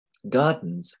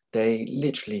gardens, they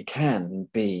literally can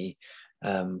be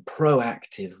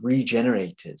proactive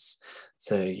regenerators.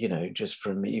 So, just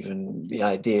from even the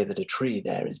idea that a tree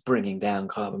there is bringing down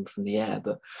carbon from the air,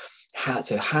 but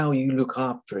how you look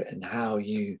after it and how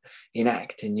you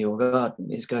enact in your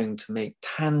garden is going to make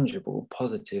tangible,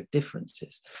 positive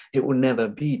differences. It will never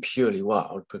be purely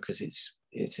wild because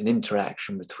it's an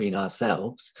interaction between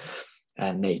ourselves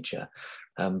and nature,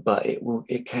 but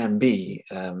it can be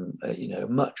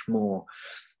much more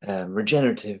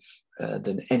regenerative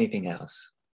than anything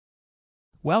else.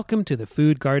 Welcome to the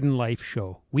Food Garden Life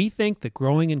Show. We think that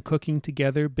growing and cooking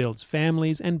together builds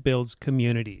families and builds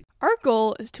communities. Our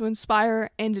goal is to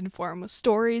inspire and inform with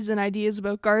stories and ideas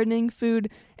about gardening, food,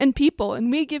 and people,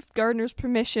 and we give gardeners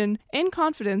permission and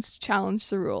confidence to challenge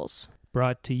the rules.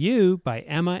 Brought to you by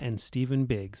Emma and Stephen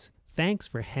Biggs. Thanks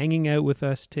for hanging out with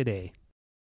us today.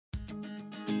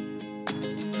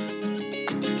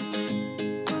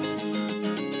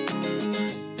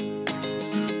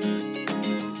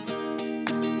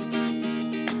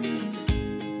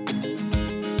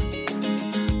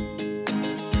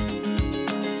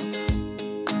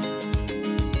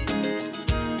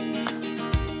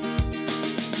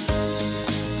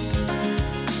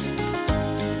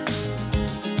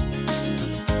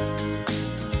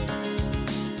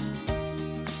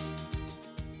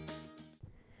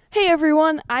 Hey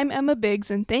everyone, I'm Emma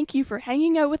Biggs, and thank you for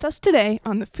hanging out with us today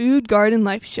on the Food Garden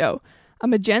Life Show.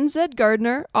 I'm a Gen Z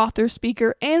gardener, author,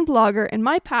 speaker, and blogger, and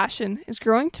my passion is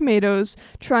growing tomatoes,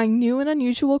 trying new and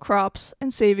unusual crops,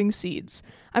 and saving seeds.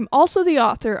 I'm also the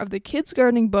author of the kids'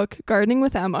 gardening book, Gardening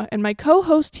with Emma, and my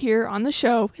co-host here on the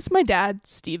show is my dad,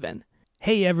 Stephen.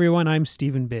 Hey everyone, I'm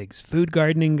Stephen Biggs, food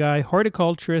gardening guy,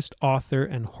 horticulturist, author,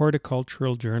 and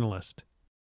horticultural journalist.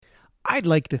 I'd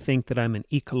like to think that I'm an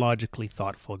ecologically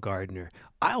thoughtful gardener.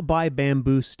 I'll buy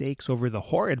bamboo stakes over the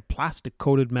horrid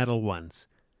plastic-coated metal ones.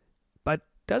 But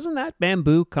doesn't that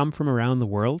bamboo come from around the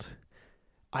world?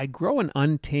 I grow an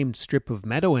untamed strip of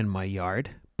meadow in my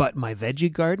yard, but my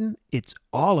veggie garden, it's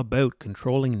all about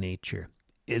controlling nature.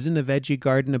 Isn't a veggie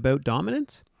garden about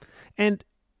dominance? And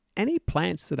any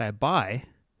plants that I buy,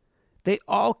 they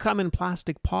all come in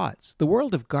plastic pots. The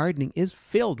world of gardening is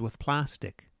filled with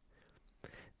plastic.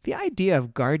 The idea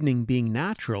of gardening being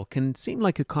natural can seem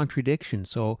like a contradiction,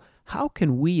 so how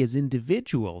can we as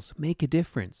individuals make a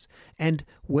difference? And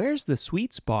where's the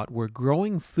sweet spot where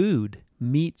growing food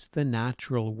meets the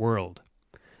natural world?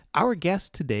 Our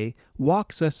guest today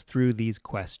walks us through these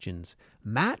questions.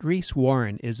 Matt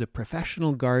Rees-Warren is a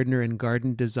professional gardener and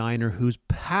garden designer who's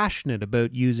passionate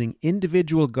about using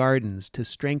individual gardens to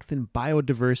strengthen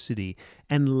biodiversity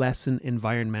and lessen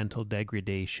environmental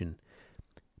degradation.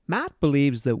 Matt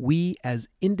believes that we as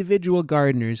individual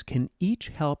gardeners can each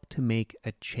help to make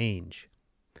a change.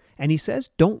 And he says,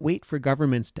 don't wait for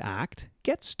governments to act.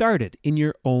 Get started in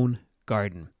your own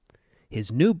garden.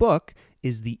 His new book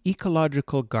is The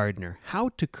Ecological Gardener, How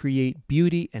to Create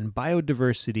Beauty and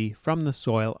Biodiversity from the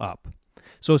Soil Up.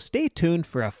 So stay tuned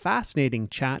for a fascinating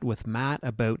chat with Matt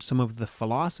about some of the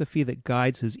philosophy that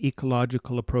guides his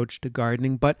ecological approach to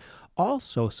gardening, but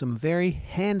also some very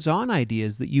hands-on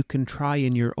ideas that you can try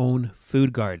in your own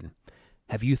food garden.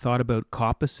 Have you thought about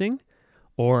coppicing?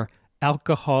 Or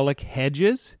alcoholic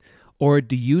hedges? Or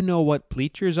do you know what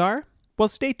pleachers are? Well,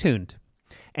 stay tuned.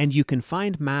 And you can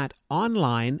find Matt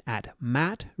online at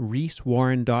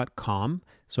mattreeswarren.com.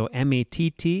 So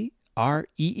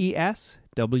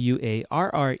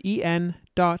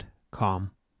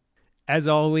MattReesWarren.com. As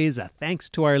always, a thanks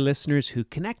to our listeners who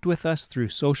connect with us through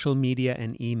social media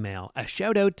and email. A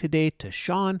shout out today to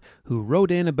Sean, who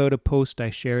wrote in about a post I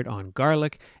shared on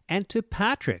garlic, and to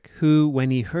Patrick, who,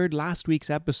 when he heard last week's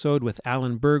episode with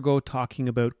Alan Burgo talking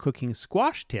about cooking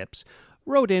squash tips,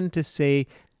 wrote in to say,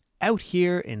 out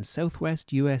here in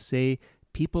Southwest USA,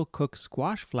 people cook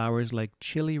squash flowers like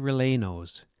chili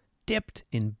rellenos, dipped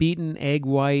in beaten egg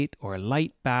white or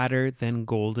light batter, then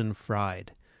golden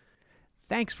fried.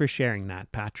 Thanks for sharing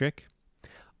that, Patrick.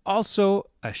 Also,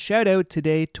 a shout out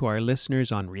today to our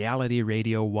listeners on Reality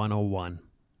Radio 101.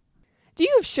 Do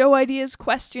you have show ideas,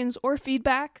 questions, or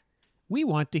feedback? We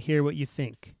want to hear what you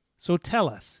think. So tell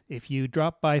us. If you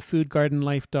drop by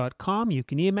foodgardenlife.com, you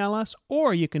can email us,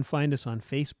 or you can find us on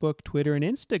Facebook, Twitter, and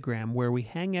Instagram, where we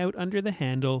hang out under the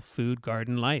handle Food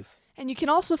Garden Life. And you can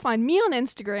also find me on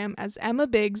Instagram as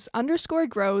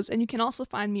EmmaBiggs_grows, and you can also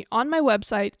find me on my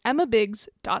website,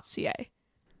 emmabiggs.ca.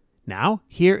 Now,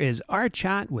 here is our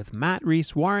chat with Matt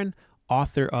Rees-Warren,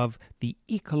 author of The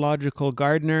Ecological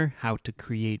Gardener, How to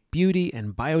Create Beauty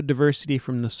and Biodiversity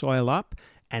from the Soil Up,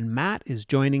 and Matt is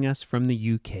joining us from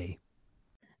the UK.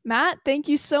 Matt, thank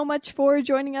you so much for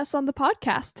joining us on the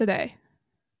podcast today.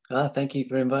 Thank you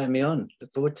for inviting me on.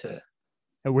 Look forward to it.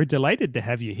 We're delighted to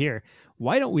have you here.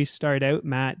 Why don't we start out,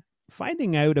 Matt,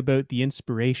 finding out about the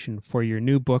inspiration for your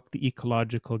new book, The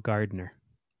Ecological Gardener?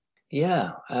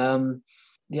 Yeah,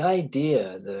 the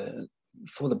idea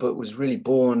for the book was really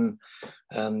born,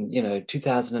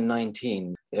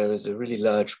 2019. There was a really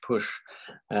large push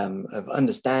of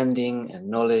understanding and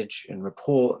knowledge and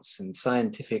reports and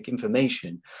scientific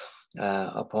information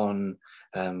upon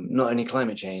not only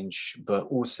climate change, but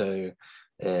also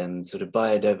sort of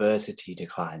biodiversity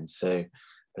declines. So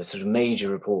sort of major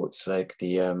reports like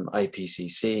the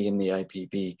IPCC and the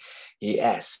IPBES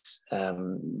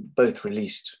both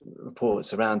released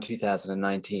reports around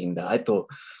 2019 that I thought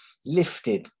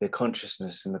lifted the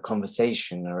consciousness and the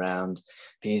conversation around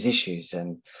these issues.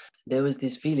 And there was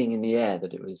this feeling in the air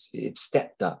that it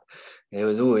stepped up. There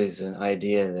was always an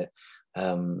idea that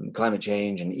climate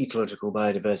change and ecological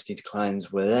biodiversity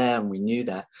declines were there, and we knew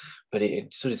that, but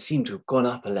it sort of seemed to have gone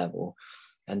up a level.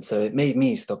 And so it made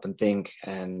me stop and think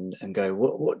and go,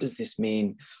 what does this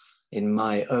mean in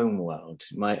my own world,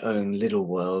 my own little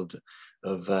world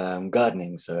of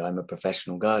gardening? So I'm a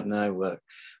professional gardener. I work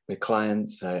with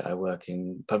clients. I work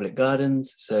in public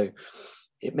gardens. So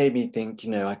it made me think,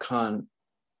 I can't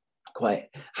quite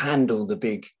handle the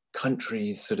big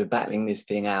countries sort of battling this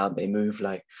thing out. They move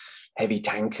like heavy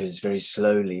tankers very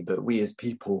slowly. But we as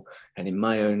people, and in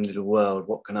my own little world,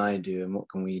 what can I do and what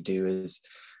can we do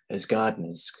as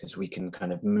gardeners, because we can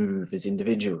kind of move as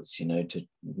individuals, to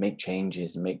make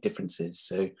changes and make differences.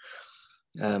 So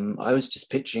I was just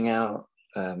pitching out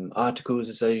articles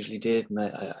as I usually did, and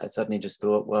I suddenly just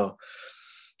thought, well,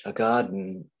 a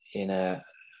garden in a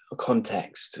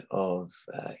context of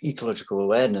ecological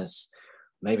awareness,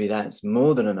 maybe that's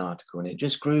more than an article, and it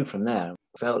just grew from there.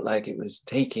 It felt like it was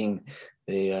taking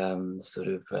the sort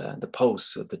of the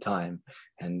pulse of the time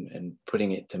and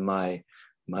putting it to my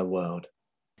world.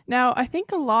 Now, I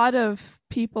think a lot of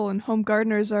people and home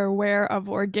gardeners are aware of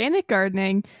organic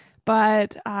gardening,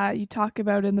 but you talk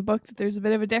about in the book that there's a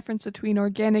bit of a difference between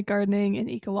organic gardening and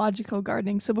ecological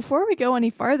gardening. So before we go any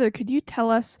farther, could you tell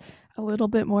us a little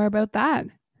bit more about that?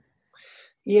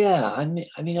 Yeah, I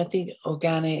mean, I think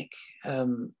organic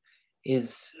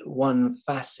is one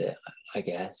facet, I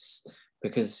guess,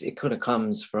 because it kind of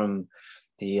comes from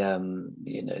the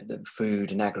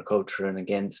food and agriculture and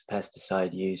against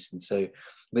pesticide use. And so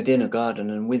within a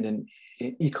garden and with an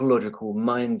ecological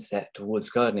mindset towards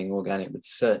gardening, organic would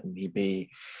certainly be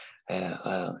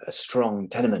a strong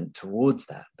tenement towards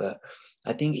that. But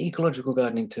I think ecological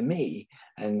gardening, to me,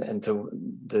 and to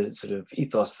the sort of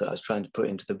ethos that I was trying to put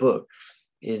into the book,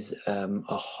 is a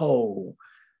whole,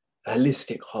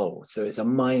 holistic whole. So it's a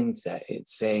mindset.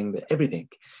 It's saying that everything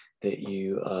that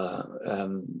you are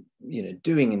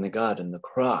doing in the garden, the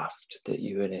craft that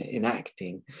you are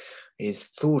enacting, is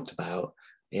thought about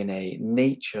in a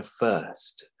nature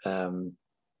first bandwidth.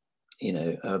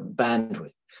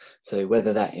 So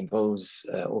whether that involves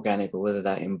organic, or whether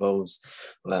that involves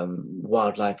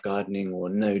wildlife gardening or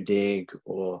no dig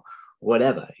or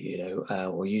whatever,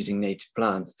 or using native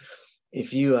plants,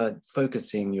 if you are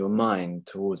focusing your mind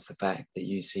towards the fact that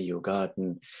you see your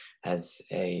garden as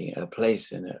a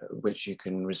place in which you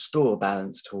can restore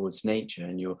balance towards nature,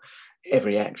 and your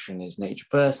every action is nature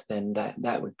first, then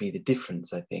that would be the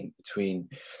difference, I think, between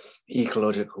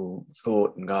ecological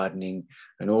thought and gardening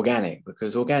and organic,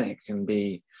 because organic can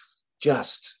be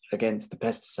just against the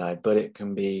pesticide, but it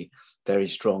can be very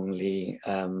strongly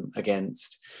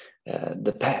against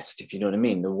the pest, if you know what I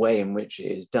mean. The way in which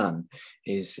it is done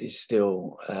is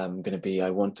still going to be, I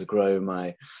want to grow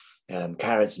my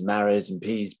carrots and marrows and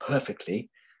peas perfectly,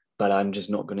 but I'm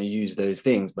just not going to use those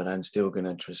things, but I'm still going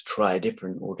to just try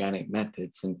different organic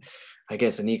methods. And I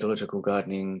guess an ecological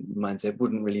gardening mindset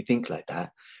wouldn't really think like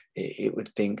that. It would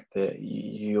think that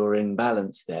you're in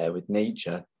balance there with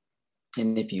nature.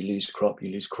 And if you lose crop, you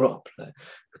lose crop,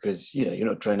 because you're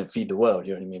not trying to feed the world,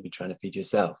 you're only maybe trying to feed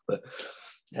yourself. But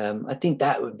I think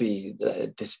that would be the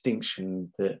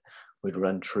distinction that would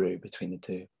run true between the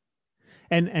two.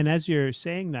 And as you're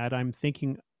saying that, I'm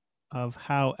thinking of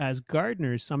how, as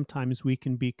gardeners, sometimes we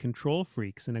can be control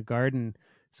freaks, and a garden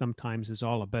sometimes is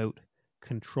all about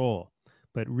control.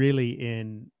 But really,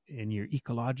 in your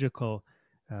ecological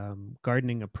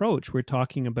gardening approach, we're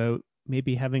talking about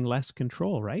maybe having less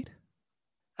control, right?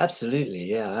 Absolutely,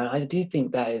 yeah. I do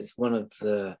think that is one of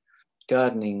the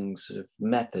gardening sort of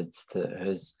methods that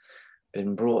has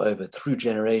been brought over through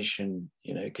generation,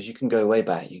 because you can go way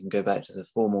back. You can go back to the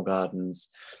formal gardens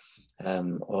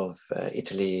of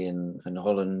Italy and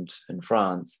Holland and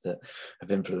France that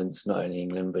have influenced not only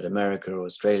England, but America or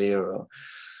Australia or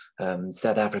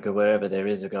South Africa, wherever there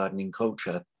is a gardening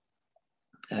culture.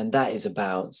 And that is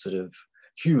about sort of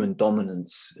human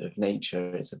dominance of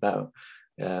nature. It's about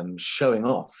showing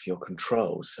off your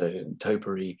control. So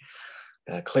topiary,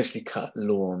 closely cut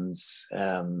lawns,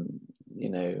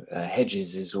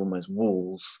 hedges is almost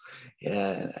walls.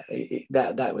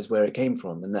 That was where it came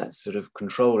from, and that sort of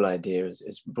control idea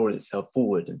has brought itself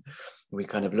forward. And we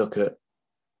kind of look at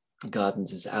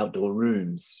gardens as outdoor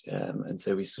rooms, and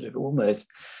so we sort of almost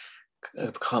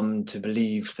have come to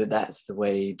believe that that's the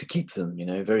way to keep them,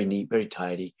 very neat, very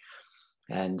tidy,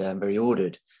 and very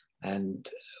ordered. And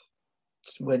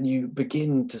when you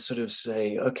begin to sort of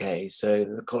say, okay, so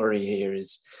the corollary here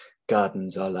is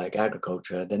gardens are like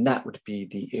agriculture, then that would be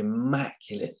the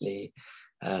immaculately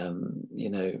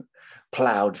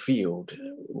plowed field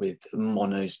with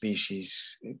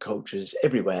mono-species cultures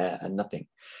everywhere and nothing.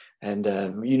 And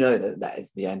that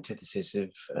is the antithesis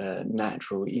of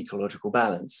natural ecological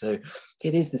balance. So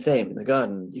it is the same in the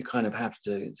garden. You kind of have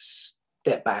to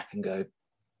step back and go,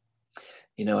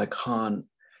 I can't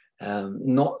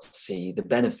not see the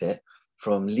benefit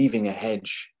from leaving a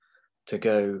hedge to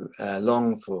go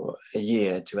long for a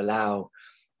year to allow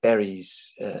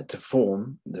berries to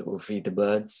form that will feed the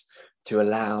birds, to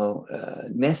allow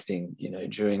nesting,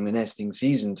 during the nesting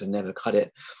season, to never cut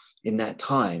it in that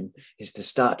time, is to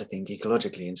start to think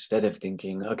ecologically instead of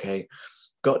thinking, okay,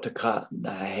 got to cut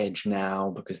that hedge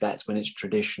now because that's when it's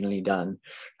traditionally done.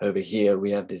 Over here,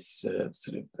 we have this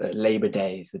sort of Labor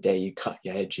Day is the day you cut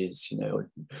your hedges,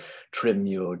 or trim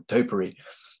your topiary.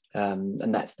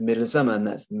 And that's the middle of summer, and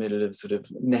that's the middle of sort of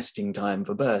nesting time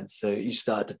for birds. So you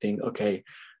start to think, okay,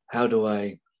 how do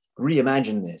I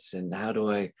reimagine this? And how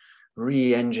do I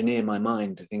re-engineer my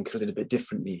mind to think a little bit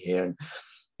differently here? And,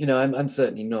 I'm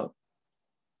certainly not,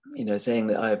 saying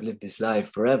that I have lived this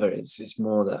life forever. It's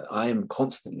more that I am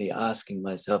constantly asking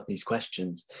myself these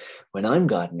questions when I'm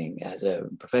gardening as a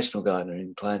professional gardener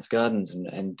in clients' gardens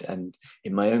and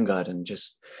in my own garden,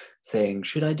 just saying,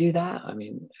 should I do that? I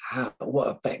mean, what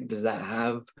effect does that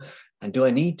have? And do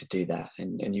I need to do that?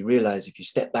 And you realize if you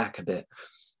step back a bit,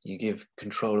 you give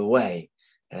control away,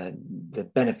 the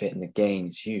benefit and the gain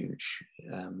is huge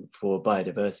for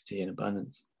biodiversity and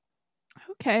abundance.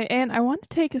 Okay, and I want to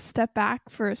take a step back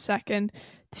for a second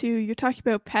to you're talking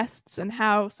about pests and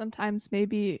how sometimes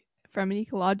maybe from an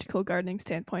ecological gardening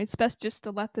standpoint, it's best just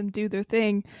to let them do their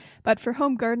thing. But for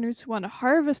home gardeners who want to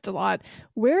harvest a lot,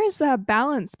 where is that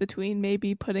balance between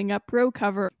maybe putting up row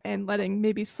cover and letting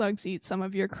maybe slugs eat some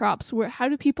of your crops? How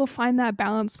do people find that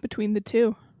balance between the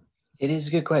two? It is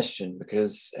a good question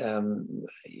because,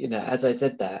 as I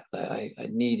said that, I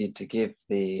needed to give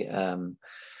the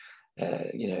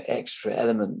extra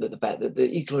element that the fact that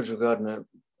the Ecological Gardener,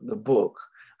 the book,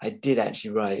 I did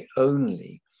actually write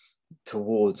only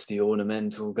towards the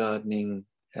ornamental gardening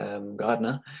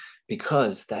gardener,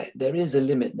 because that there is a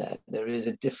limit there is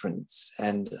a difference.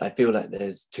 And I feel like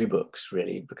there's two books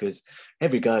really, because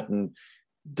every garden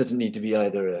doesn't need to be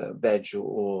either a veg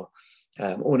or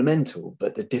ornamental,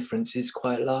 but the difference is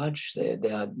quite large.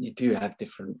 You do have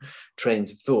different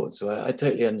trains of thought. So I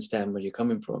totally understand where you're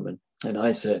coming from. And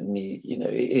I certainly,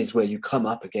 it is where you come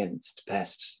up against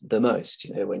pests the most,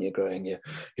 when you're growing your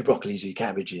broccolis or your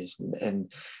cabbages,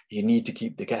 and you need to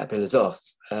keep the caterpillars off.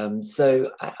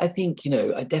 So I think,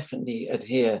 I definitely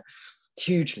adhere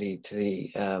hugely to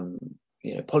the,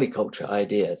 polyculture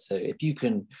idea. So if you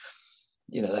can,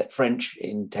 like French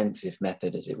intensive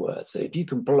method, as it were. So if you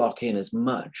can block in as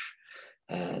much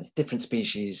as different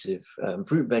species of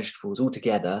fruit and vegetables all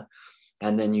together,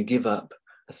 and then you give up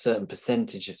a certain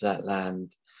percentage of that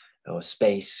land or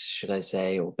space, should I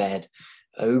say, or bed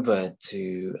over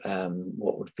to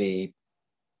what would be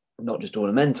not just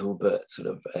ornamental, but sort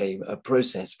of a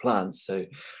processed plant. So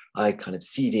I kind of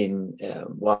seed in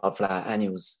wildflower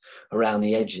annuals around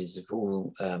the edges of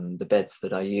all the beds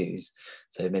that I use.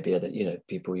 So maybe other,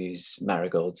 people use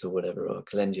marigolds or whatever, or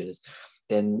calendulas.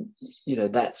 Then,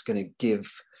 that's going to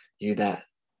give you that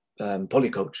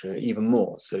polyculture even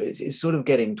more. So it's sort of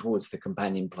getting towards the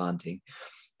companion planting.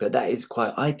 But that is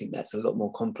I think that's a lot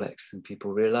more complex than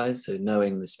people realize. So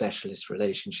knowing the specialist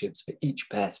relationships for each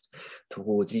pest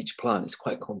towards each plant is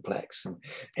quite complex. And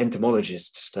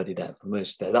entomologists study that for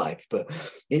most of their life. But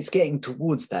it's getting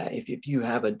towards that. If you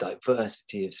have a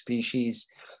diversity of species,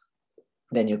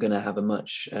 then you're going to have a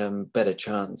much better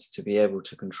chance to be able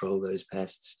to control those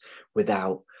pests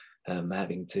without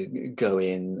having to go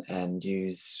in and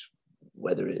use,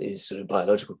 whether it is sort of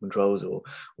biological controls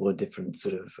or different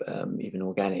sort of even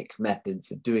organic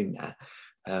methods of doing that.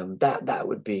 That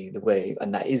would be the way,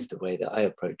 and that is the way that I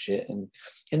approach it. And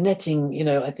netting,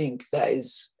 I think that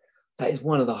is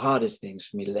one of the hardest things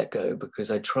for me to let go,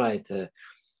 because I try to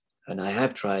And I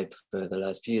have tried for the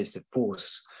last few years to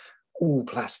force all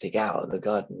plastic out of the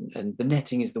garden. And the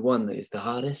netting is the one that is the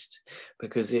hardest,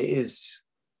 because it is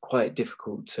quite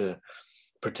difficult to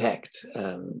protect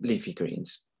leafy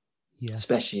greens,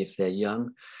 especially if they're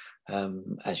young,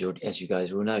 as you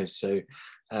guys will know. So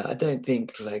I don't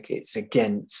think like it's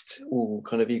against all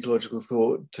kind of ecological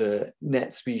thought to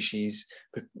net species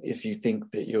if you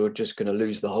think that you're just going to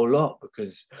lose the whole lot,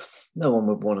 because no one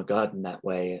would want to garden that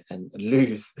way and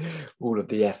lose all of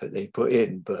the effort they put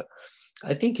in. But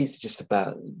I think it's just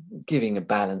about giving a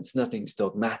balance. Nothing's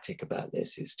dogmatic about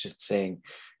this. It's just saying,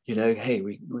 you know, hey,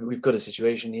 we've got a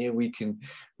situation here. We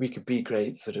could be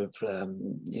great sort of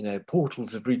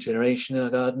portals of regeneration in our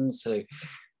gardens. So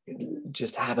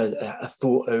just have a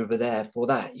thought over there for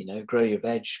that. You know, grow your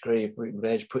veg, grow your fruit and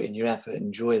veg, put in your effort,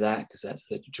 enjoy that, because that's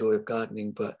the joy of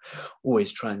gardening. But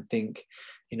always try and think,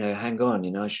 you know, hang on,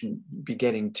 you know, I shouldn't be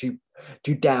getting too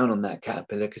down on that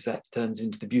caterpillar, because that turns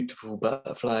into the beautiful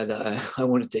butterfly that I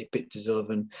want to take pictures of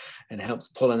and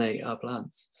helps pollinate our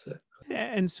plants. So.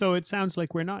 And so it sounds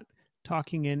like we're not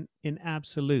talking in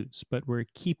absolutes, but we're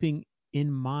keeping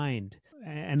in mind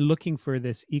and looking for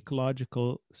this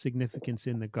ecological significance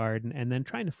in the garden, and then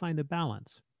trying to find a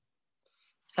balance.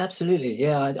 Absolutely,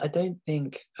 yeah. I don't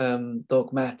think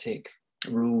dogmatic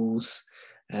rules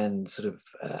and sort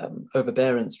of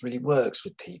overbearance really works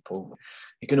with people.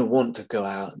 You're going to want to go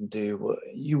out and do what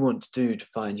you want to do to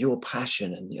find your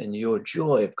passion and your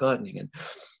joy of gardening.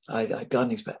 And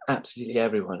gardening's for absolutely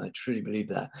everyone. I truly believe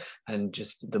that. And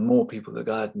just the more people that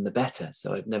garden, the better.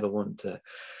 So I'd never want to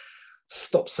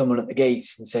stop someone at the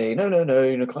gates and say, no,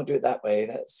 you can't do it that way.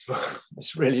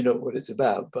 That's really not what it's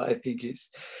about. But I think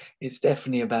it's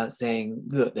definitely about saying,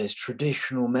 look, there's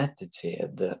traditional methods here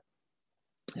that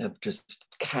have just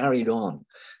carried on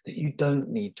that you don't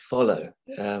need to follow.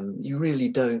 You really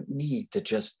don't need to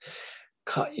just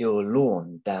cut your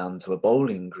lawn down to a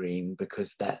bowling green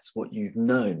because that's what you've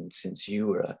known since you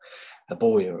were a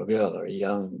boy or a girl or a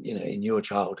young, you know, in your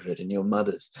childhood, in your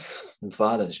mother's and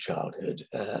father's childhood.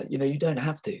 You know, you don't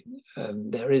have to.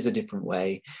 There is a different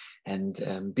way, and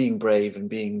being brave and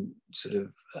being sort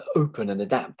of open and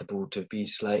adaptable to be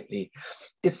slightly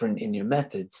different in your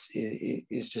methods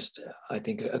is just, I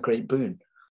think, a great boon.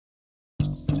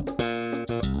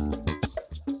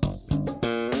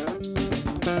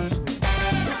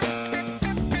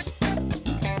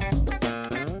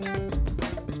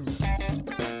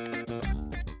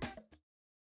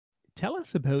 Tell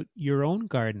us about your own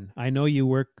garden. I know you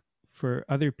work for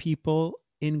other people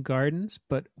in gardens,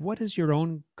 but what does your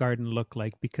own garden look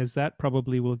like? Because that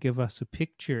probably will give us a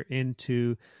picture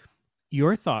into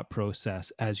your thought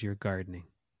process as you're gardening.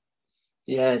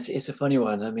 Yeah, it's a funny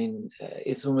one. I mean,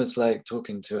 it's almost like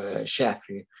talking to a chef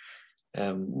who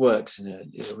works in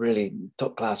a really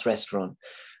top-class restaurant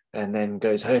and then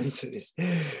goes home to this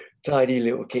tiny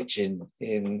little kitchen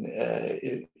in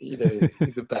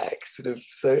the back sort of.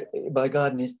 So my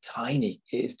garden is tiny.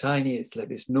 It is tiny. It's like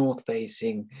this north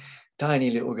facing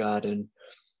tiny little garden.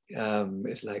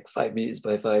 It's like 5 meters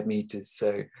by 5 meters.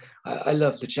 So I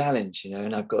love the challenge, you know,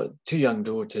 and I've got 2 young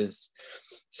daughters.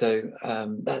 So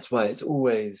that's why it's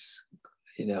always,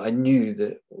 you know, I knew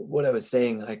that what I was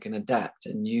saying I can adapt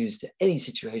and use to any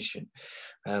situation,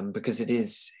 because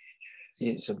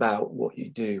it's about what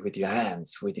you do with your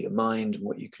hands, with your mind, and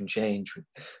what you can change with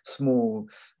small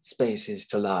spaces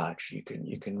to large.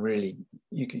 You can really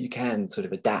sort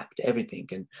of adapt everything.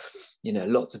 And, you know,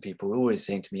 lots of people are always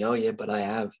saying to me, oh yeah, but I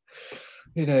have,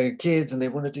 you know, kids and they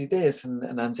want to do this.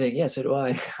 And I'm saying, yeah, so do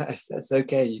I. That's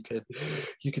okay.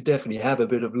 You could definitely have a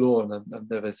bit of lawn. I'm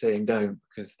never saying don't,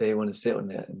 because they want to sit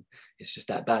on it. And it's just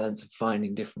that balance of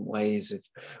finding different ways of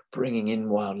bringing in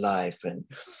wildlife and,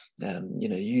 you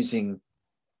know, using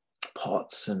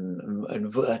pots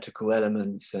and vertical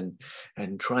elements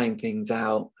and trying things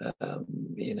out,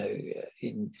 you know,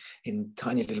 in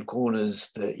tiny little corners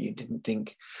that you didn't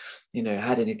think, you know,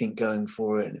 had anything going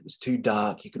for it, and it was too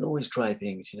dark. You can always try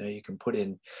things, you know. You can put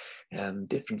in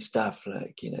different stuff,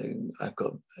 like, you know, I've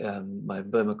got my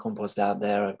vermicompost out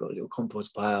there. I've got little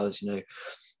compost piles, you know.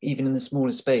 Even in the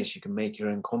smallest space, you can make your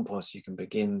own compost. You can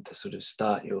begin to sort of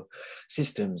start your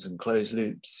systems and close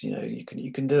loops. You know, you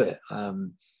can do it.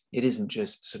 It isn't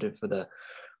just sort of for the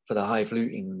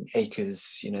high-fluting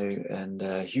acres, you know, and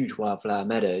huge wildflower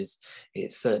meadows.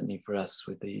 It's certainly for us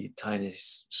with the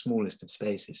tiniest, smallest of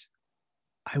spaces.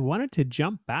 I wanted to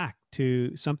jump back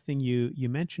to something you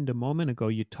mentioned a moment ago.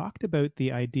 You talked about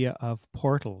the idea of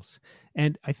portals.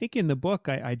 And I think in the book,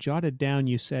 I jotted down,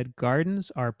 you said,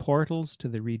 gardens are portals to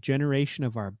the regeneration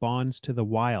of our bonds to the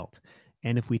wild.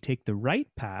 And if we take the right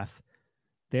path,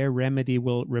 their remedy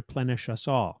will replenish us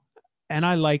all. And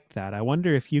I liked that. I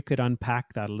wonder if you could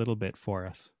unpack that a little bit for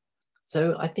us.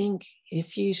 So I think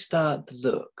if you start to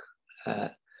look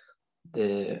at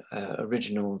the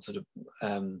original sort of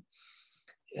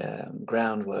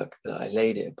groundwork that I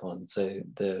laid it upon, so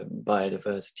the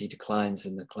biodiversity declines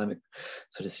and the climate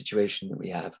sort of situation that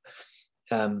we have,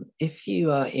 if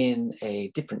you are in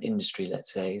a different industry,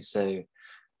 let's say, so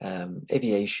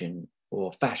aviation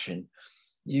or fashion,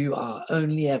 you are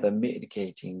only ever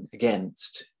mitigating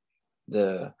against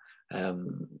the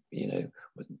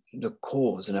the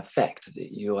cause and effect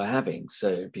that you are having.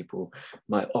 So people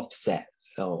might offset,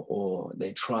 or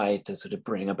they try to sort of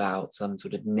bring about some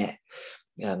sort of net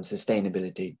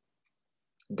sustainability.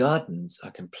 Gardens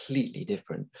are completely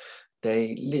different.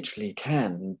 They literally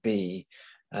can be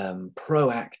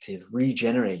proactive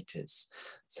regenerators.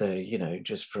 So,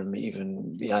 just from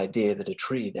even the idea that a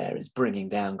tree there is bringing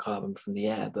down carbon from the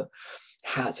air, but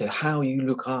how you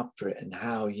look after it and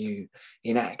how you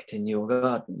enact in your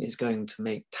garden is going to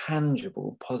make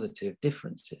tangible, positive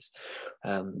differences.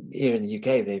 Here in the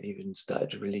UK, they've even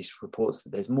started to release reports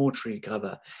that there's more tree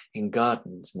cover in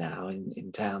gardens now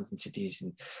in towns and cities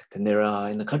than there are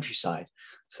in the countryside.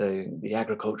 So the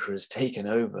agriculture has taken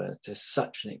over to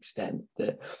such an extent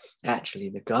that actually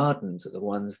the gardens are the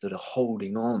ones that are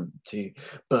holding on to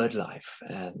bird life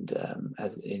and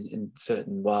as in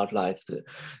certain wildlife that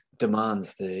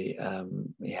demands the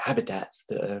habitats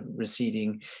that are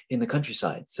receding in the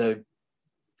countryside. So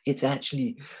it's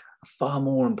actually far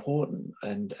more important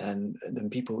and than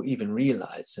people even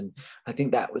realize. And I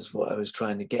think that was what I was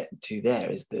trying to get to there,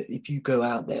 is that if you go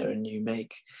out there and you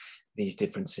make these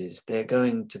differences, they're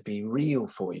going to be real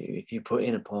for you. If you put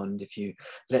in a pond, if you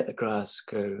let the grass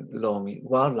go long,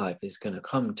 wildlife is going to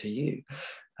come to you.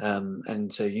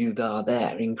 And so you are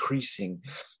there increasing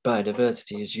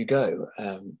biodiversity as you go.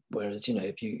 Whereas,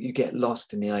 if you get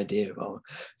lost in the idea of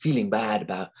feeling bad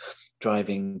about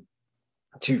driving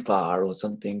too far or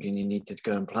something and you need to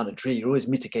go and plant a tree, you're always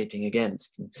mitigating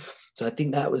against. And so I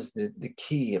think that was the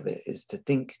key of it, is to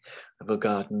think of a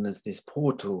garden as this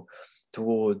portal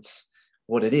towards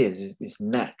what it is this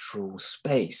natural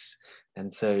space.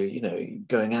 And so,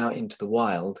 going out into the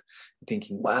wild and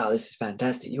thinking, wow, this is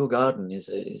fantastic. Your garden is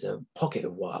a pocket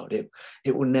of wild. It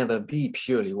will never be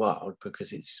purely wild,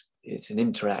 because it's an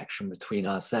interaction between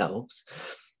ourselves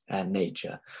and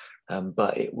nature.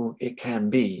 But it can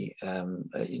be,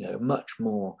 much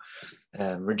more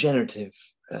regenerative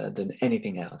than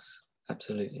anything else.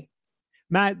 Absolutely.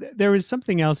 Matt, there was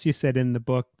something else you said in the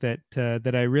book that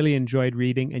I really enjoyed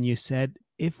reading, and you said,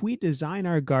 if we design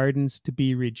our gardens to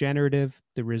be regenerative,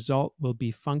 the result will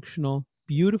be functional,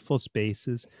 beautiful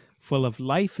spaces full of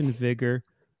life and vigor,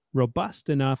 robust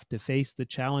enough to face the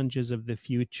challenges of the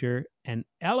future, and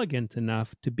elegant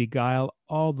enough to beguile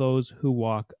all those who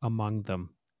walk among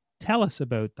them. Tell us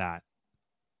about that.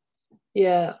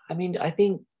 Yeah, I mean, I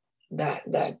think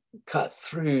that cuts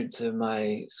through to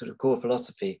my sort of core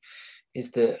philosophy, is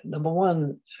that number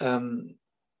one,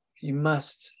 you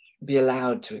must be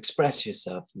allowed to express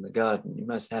yourself in the garden. You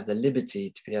must have the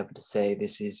liberty to be able to say,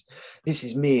 this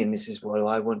is me and this is what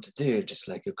I want to do, just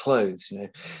like your clothes,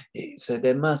 So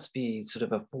there must be sort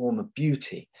of a form of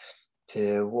beauty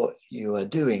to what you are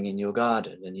doing in your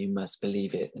garden, and you must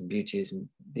believe it. And beauty is in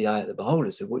the eye of the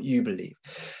beholder, so what you believe.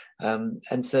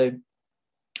 And so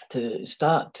to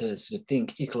start to sort of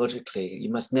think ecologically,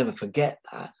 you must never forget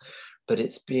that. But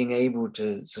it's being able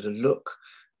to sort of look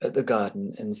at the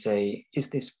garden and say, is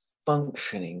this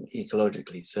functioning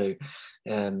ecologically? So,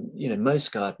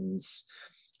 most gardens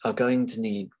are going to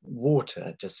need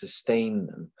water to sustain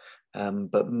them,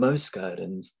 but most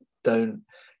gardens don't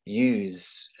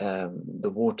use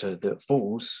the water that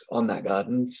falls on that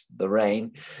garden, the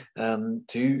rain,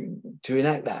 to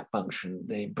enact that function.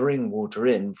 They bring water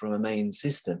in from a main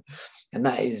system, and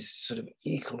that is sort of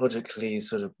ecologically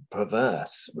sort of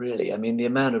perverse, really. I mean, the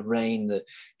amount of rain that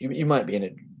you might be in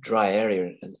a dry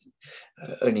area and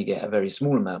only get a very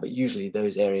small amount, but usually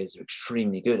those areas are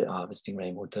extremely good at harvesting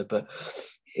rainwater. But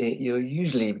you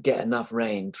usually get enough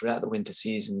rain throughout the winter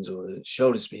seasons or the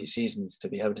shoulder seasons to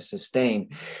be able to sustain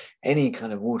any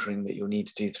kind of watering that you'll need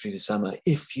to do through the summer,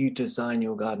 if you design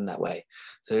your garden that way.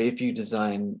 So if you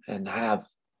design and have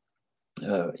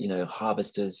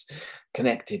harvesters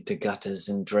connected to gutters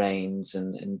and drains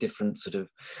and different sort of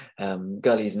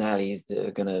gullies and alleys that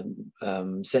are going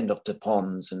to send off to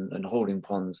ponds and holding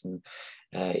ponds and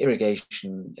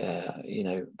irrigation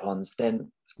ponds, then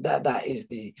that is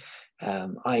the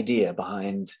idea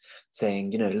behind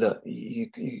saying, look, you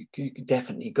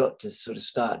definitely got to sort of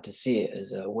start to see it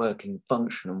as a working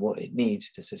function and what it needs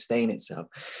to sustain itself.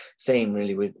 Same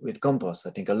really with compost. I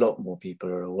think a lot more people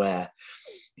are aware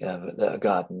that a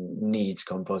garden needs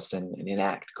compost and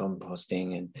enact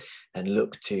composting and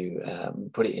look to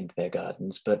put it into their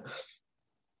gardens. But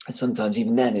sometimes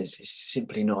even then it's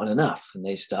simply not enough, and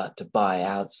they start to buy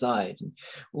outside, and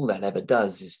all that ever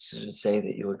does is to sort of say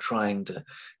that you're trying to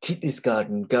keep this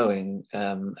garden going,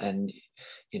 and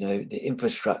the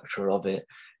infrastructure of it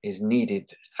is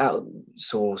needed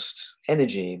outsourced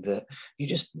energy that you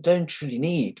just don't truly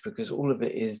need, because all of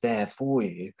it is there for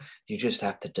you. You just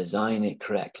have to design it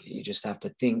correctly. You just have to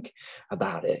think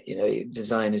about it.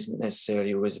 Design isn't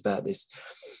necessarily always about this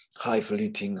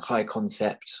highfalutin, high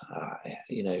concept,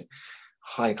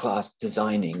 high class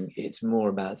designing. It's more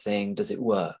about saying, does it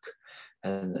work?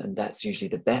 And that's usually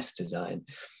the best design.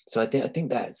 So I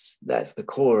think that's the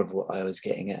core of what I was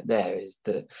getting at there, is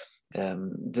that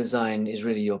design is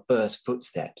really your first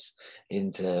footsteps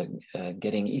into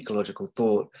getting ecological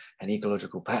thought and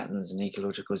ecological patterns and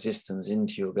ecological systems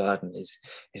into your garden.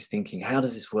 Is thinking, how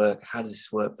does this work? How does this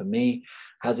work for me?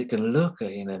 How's it going to look?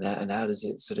 And how does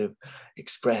it sort of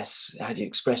express? How do you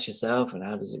express yourself? And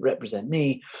how does it represent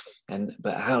me?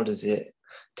 But how does it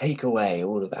take away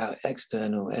all of our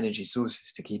external energy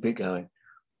sources to keep it going?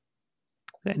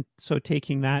 And so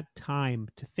taking that time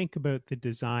to think about the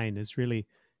design is really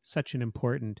such an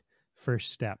important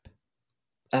first step.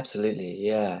 Absolutely.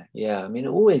 Yeah. I mean,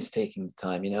 always taking the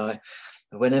time,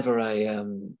 whenever I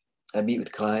meet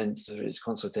with clients, or it's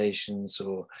consultations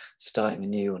or starting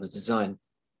anew on a design,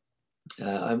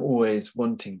 I'm always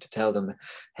wanting to tell them,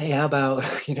 hey, how about,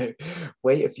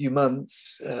 wait a few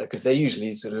months, because they're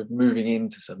usually sort of moving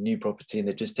into some new property and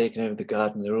they're just taking over the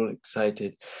garden. They're all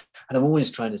excited. And I'm always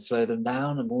trying to slow them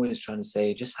down. I'm always trying to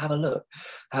say, just have a look.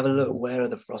 Where are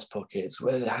the frost pockets?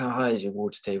 How high is your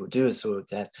water table? Do a soil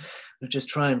test. Just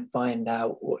try and find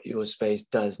out what your space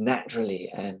does naturally,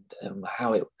 and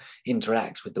how it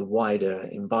interacts with the wider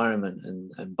environment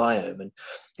and biome.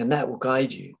 And that will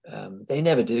guide you. They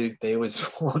never do. They always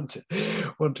want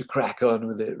to crack on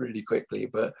with it really quickly.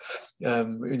 But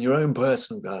in your own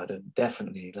personal garden,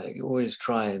 definitely, always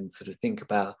try and sort of think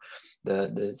about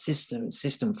the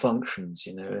system functions,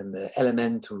 and the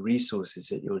elemental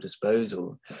resources at your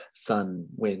disposal: sun,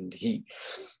 wind, heat,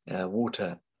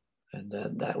 water, and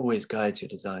that always guides your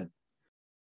design.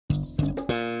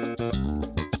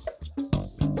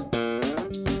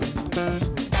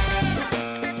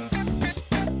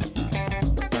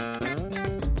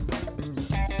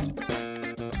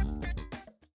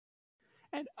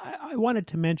 And I wanted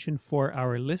to mention for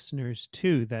our listeners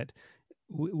too that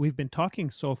we've been talking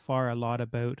so far a lot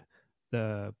about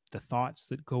the thoughts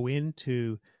that go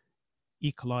into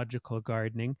ecological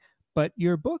gardening, but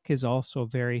your book is also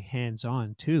very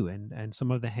hands-on too, and some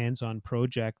of the hands-on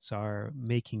projects are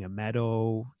making a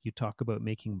meadow. You talk about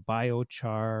making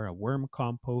biochar, a worm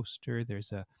composter.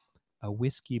 There's a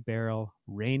whiskey barrel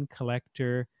rain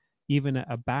collector, even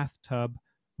a bathtub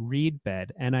reed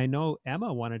bed. And I know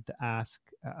Emma wanted to ask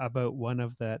about one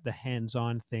of the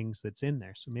hands-on things that's in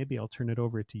there. So maybe I'll turn it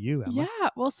over to you, Emma. Yeah,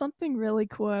 well, something really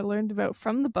cool I learned about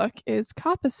from the book is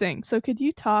coppicing. So could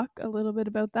you talk a little bit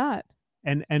about that?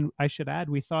 And I should add,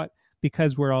 we thought,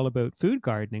 because we're all about food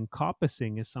gardening,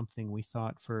 coppicing is something we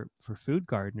thought for food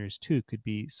gardeners too could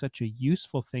be such a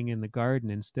useful thing in the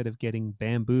garden instead of getting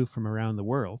bamboo from around the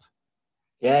world.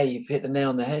 Yeah, you've hit the nail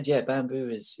on the head. Yeah, bamboo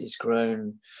is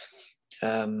grown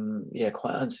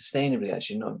quite unsustainably,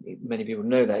 actually. Not many people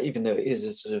know that, even though it is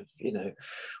a sort of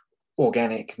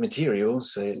organic material,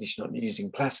 so at least you're not using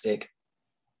plastic.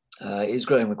 It's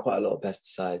growing with quite a lot of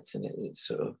pesticides, and it's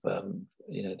sort of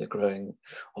the growing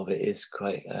of it is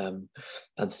quite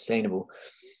unsustainable.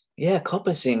 Yeah,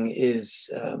 coppicing is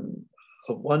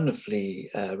a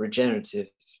wonderfully regenerative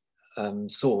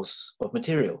source of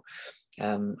material.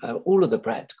 All of the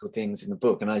practical things in the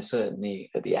book, and I certainly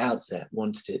at the outset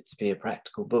wanted it to be a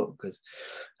practical book, because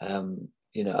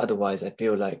otherwise I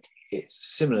feel like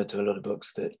it's similar to a lot of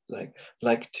books that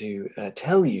like to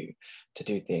tell you to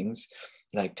do things,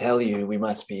 like tell you we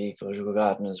must be ecological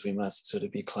gardeners, we must sort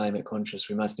of be climate conscious,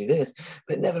 we must do this,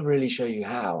 but never really show you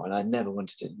how. And I never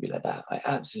wanted it to be like that. I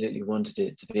absolutely wanted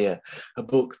it to be a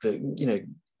book that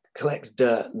collects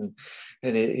dirt and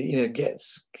it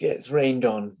gets rained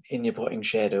on in your potting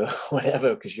shed or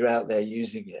whatever, because you're out there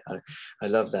using it. I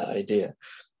love that idea.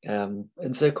 And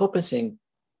so coppicing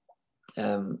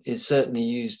is certainly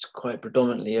used quite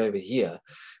predominantly over here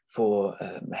for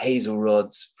hazel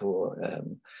rods, for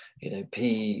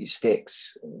pea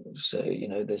sticks. So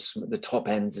the top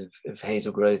ends of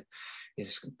hazel growth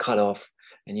is cut off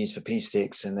and used for pea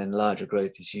sticks, and then larger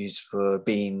growth is used for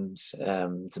beams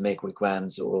to make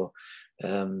wigwams or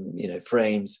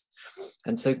frames.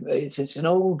 And so it's an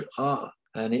old art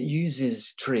and it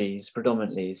uses trees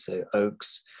predominantly, so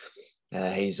oaks,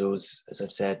 hazels, as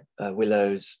I've said,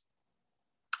 willows,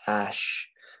 ash,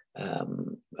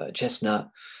 chestnut,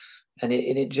 and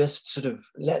it just sort of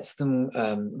lets them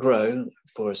grow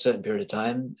for a certain period of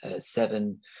time.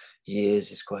 7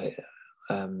 years is quite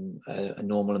a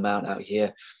normal amount out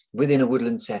here within a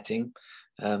woodland setting.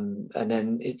 And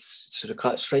then it's sort of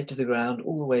cut straight to the ground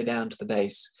all the way down to the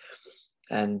base.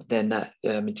 And then that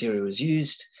material is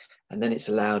used, and then it's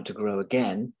allowed to grow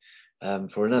again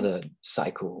for another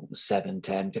cycle, 7,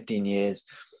 10, 15 years.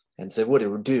 And so what it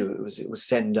will do, it will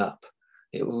send up,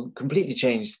 it will completely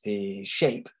change the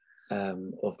shape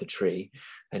of the tree,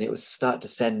 and it will start to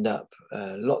send up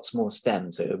lots more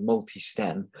stems, so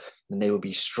multi-stem, and they will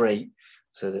be straight.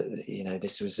 So that, you know,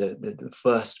 this was the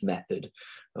first method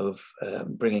of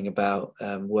bringing about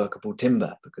workable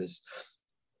timber, because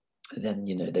then,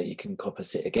 you know, that you can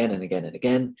coppice it again and again and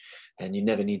again, and you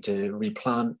never need to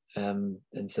replant. And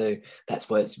so that's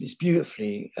why it's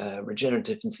beautifully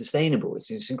regenerative and sustainable.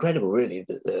 It's incredible, really,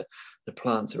 that the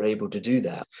plants are able to do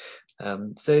that.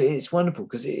 So it's wonderful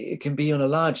because it can be on a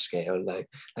large scale, like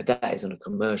that is on a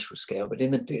commercial scale, but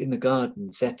in the garden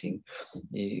setting,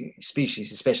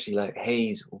 species, especially like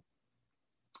hazel,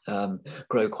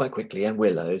 grow quite quickly, and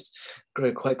willows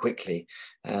grow quite quickly,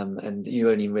 and you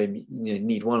only really,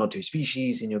 need 1 or 2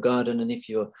 species in your garden. And if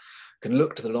you can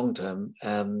look to the long term,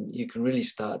 you can really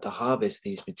start to harvest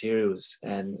these materials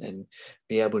and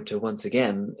be able to once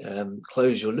again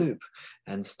close your loop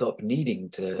and stop needing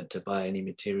to buy any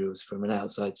materials from an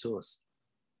outside source.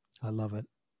 I love it.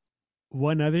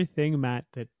 One other thing, Matt,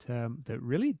 that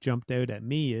really jumped out at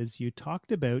me is you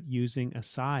talked about using a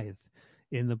scythe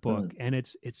in the book, and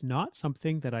it's not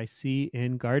something that I see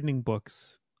in gardening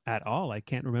books at all. I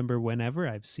can't remember whenever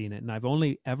I've seen it, and I've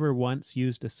only ever once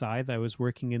used a scythe. I was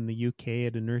working in the UK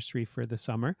at a nursery for the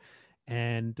summer,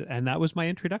 and that was my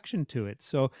introduction to it.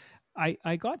 So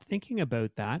I got thinking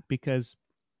about that, because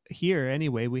here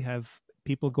anyway we have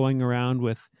people going around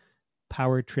with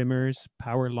power trimmers,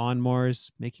 power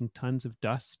lawnmowers, making tons of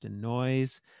dust and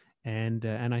noise. And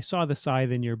I saw the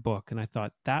scythe in your book, and I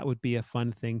thought that would be a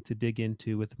fun thing to dig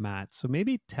into with Matt. So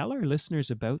maybe tell our listeners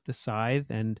about the scythe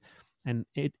and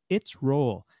its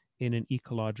role in an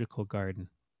ecological garden.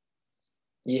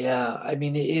 Yeah, I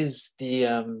mean, it is the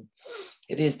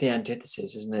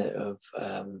antithesis, isn't it, of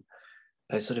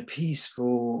a sort of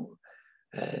peaceful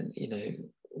and,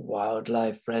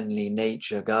 wildlife friendly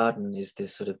nature garden is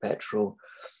this sort of petrol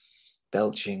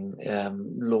belching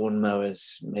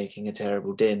lawnmowers making a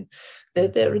terrible din.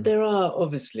 There are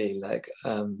obviously, like,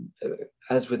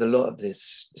 as with a lot of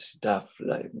this stuff,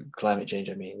 like climate change,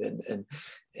 I mean,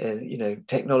 and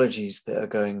technologies that are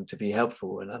going to be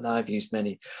helpful. And I've used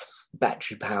many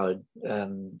battery powered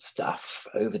stuff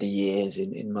over the years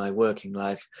in my working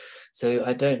life, so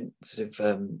I don't sort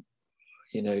of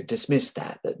dismiss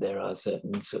that there are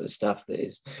certain sort of stuff that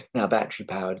is now battery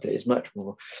powered that is much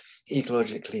more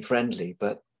ecologically friendly.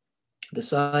 But the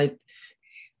scythe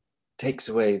takes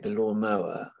away the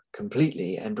lawnmower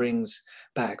completely and brings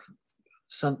back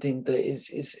something that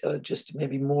is just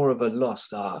maybe more of a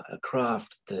lost art, a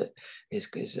craft that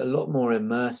is a lot more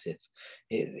immersive.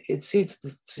 It suits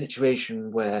the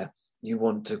situation where you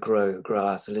want to grow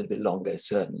grass a little bit longer,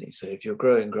 certainly. So if you're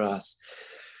growing grass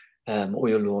or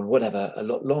your lawn, whatever, a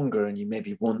lot longer, and you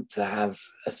maybe want to have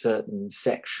a certain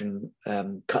section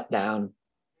cut down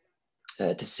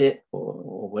to sit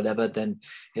or whatever, then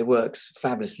it works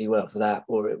fabulously well for that,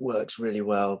 or it works really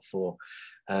well for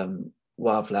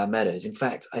wildflower meadows. In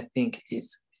fact, I think it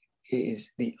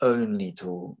is the only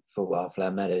tool for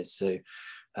wildflower meadows. So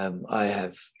I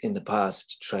have in the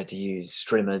past tried to use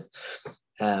strimmers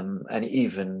and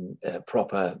even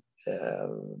proper,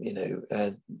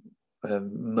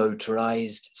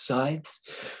 motorized scythes,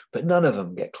 but none of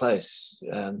them get close.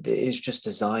 It is just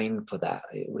designed for that.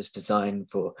 It was designed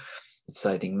for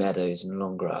scything meadows and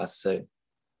long grass. So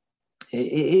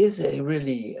it is a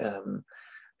really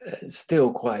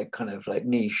still quite kind of like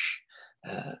niche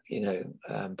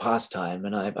pastime,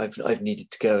 and I've needed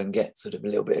to go and get sort of a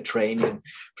little bit of training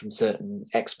from certain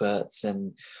experts,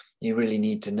 and you really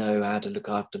need to know how to look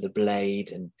after the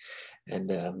blade, and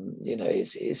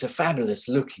it's a fabulous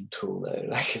looking tool though.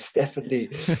 Like, it's definitely,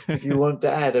 if you want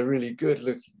to add a really good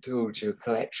looking tool to your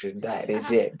collection, that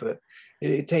is it. But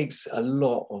it takes a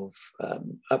lot of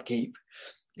upkeep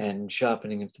and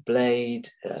sharpening of the blade,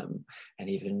 and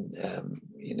even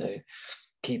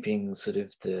keeping sort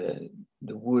of the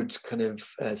wood kind of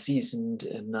seasoned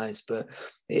and nice. But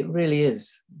it really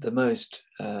is the most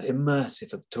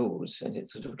immersive of tools, and it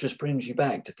sort of just brings you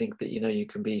back to think that you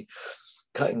can be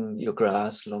cutting your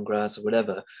grass, long grass or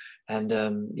whatever, and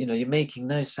you're making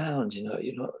no sound.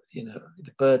 You're not,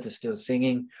 the birds are still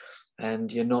singing,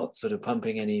 and you're not sort of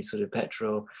pumping any sort of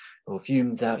petrol or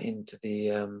fumes out into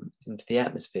the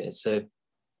atmosphere. So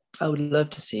I would love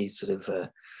to see sort of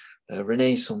a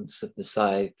renaissance of the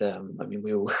scythe. I mean,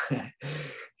 we all,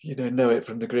 know it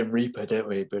from the Grim Reaper, don't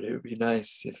we? But it would be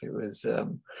nice if it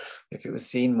was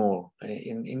seen more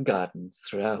in gardens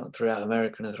throughout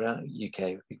America and throughout UK.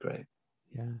 Would be great.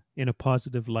 Yeah, in a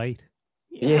positive light.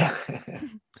 Yeah.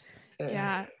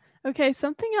 Yeah. Okay,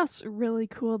 something else really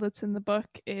cool that's in the book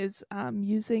is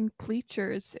using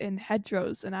pleachers in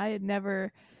hedgerows, and I had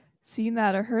never seen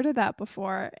that or heard of that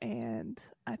before, and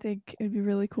I think it'd be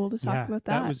really cool to talk about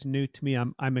that. That was new to me.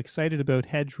 I'm excited about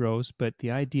hedgerows, but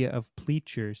the idea of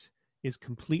pleachers is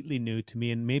completely new to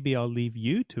me, and maybe I'll leave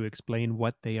you to explain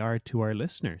what they are to our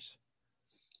listeners.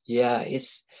 Yeah,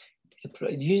 the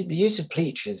use of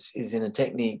pleachers is in a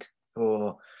technique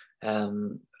for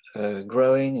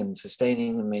growing and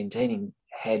sustaining and maintaining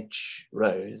hedge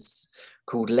rows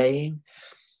called laying.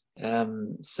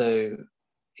 So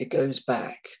it goes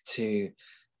back to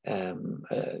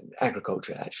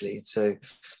agriculture, actually. So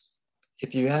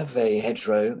if you have a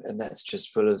hedgerow and that's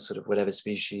just full of sort of whatever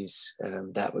species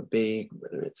that would be,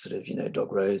 whether it's sort of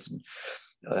dog rose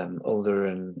and alder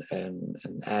and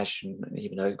ash and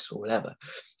even oaks or whatever,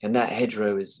 and that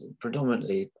hedgerow is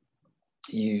predominantly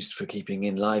used for keeping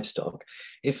in livestock.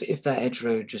 If that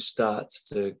hedgerow just starts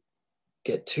to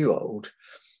get too old,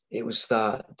 it will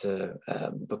start to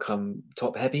become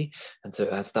top heavy, and so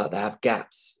I start to have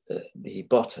gaps at the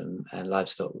bottom, and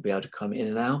livestock will be able to come in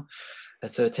and out. And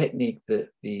so a technique that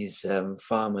these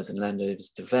farmers and landowners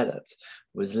developed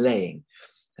was laying.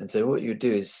 And so what you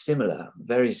do is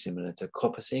very similar to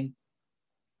coppicing,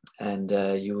 and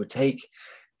you will take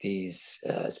these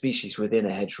species within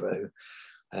a hedgerow,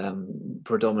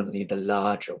 predominantly the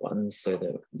larger ones, so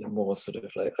the more sort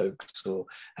of like oaks or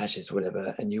ashes or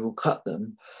whatever, and you will cut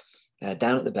them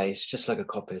down at the base just like a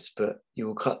coppice, but you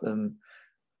will cut them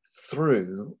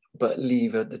through but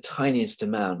leave the tiniest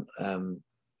amount.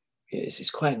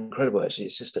 It's quite incredible, actually.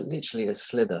 It's just literally a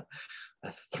slither,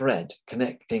 a thread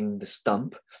connecting the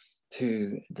stump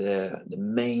to the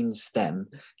main stem,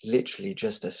 literally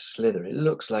just a slither. It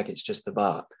looks like it's just the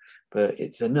bark, but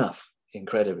it's enough,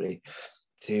 incredibly,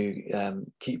 to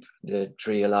keep the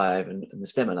tree alive and the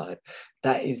stem alive.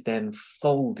 That is then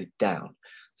folded down.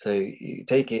 So you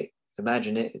take it,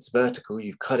 imagine it's vertical,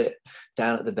 you've cut it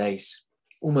down at the base,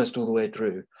 almost all the way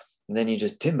through, and then you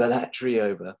just timber that tree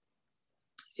over.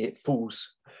 It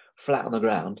falls flat on the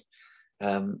ground.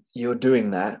 You're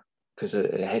doing that because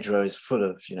a hedgerow is full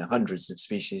of hundreds of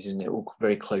species, and they're all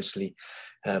very closely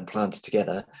planted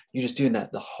together. You're just doing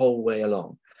that the whole way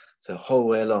along. So whole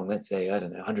way along, let's say, I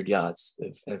don't know, 100 yards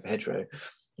of hedgerow,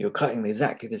 you're cutting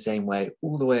exactly the same way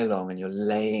all the way along, and you're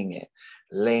laying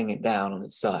it down on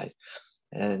its side.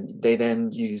 And they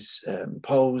then use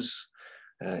poles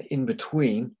in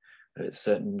between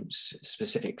certain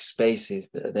specific spaces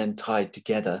that are then tied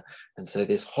together. And so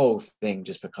this whole thing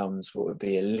just becomes what would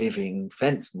be a living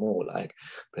fence, more like,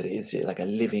 but it is like a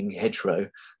living hedgerow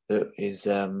that is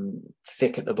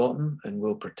thick at the bottom and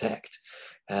will protect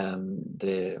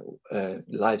the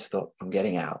livestock from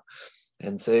getting out.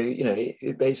 And so,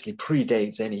 it basically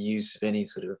predates any use of any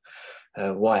sort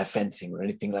of wire fencing or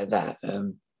anything like that.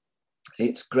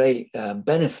 Its great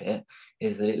benefit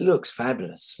is that it looks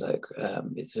fabulous. Like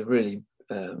it's a really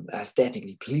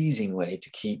aesthetically pleasing way to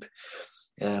keep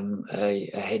a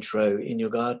hedgerow in your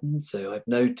garden. So I've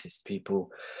noticed people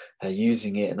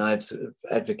using it, and I've sort of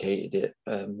advocated it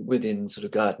within sort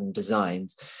of garden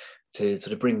designs to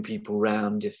sort of bring people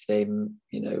around if they,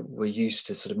 were used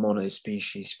to sort of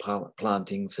mono-species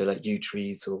planting, so like yew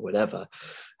trees or whatever,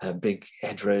 big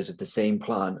hedgerows of the same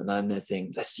plant. And I'm there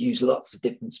saying, let's use lots of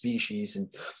different species.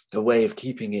 And a way of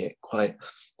keeping it quite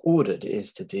ordered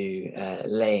is to do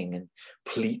laying, and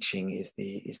pleaching is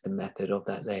the method of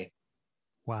that laying.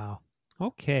 Wow.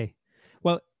 Okay.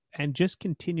 Well, and just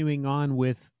continuing on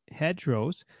with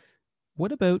hedgerows,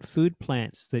 what about food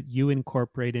plants that you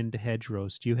incorporate into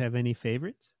hedgerows? Do you have any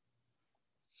favorites?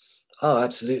 Oh,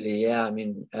 absolutely. Yeah. I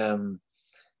mean,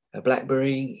 a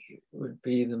blackberry would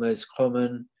be the most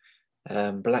common.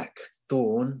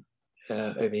 Blackthorn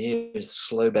over here is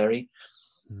slowberry.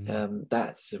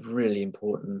 That's a really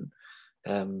important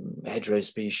hedgerow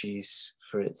species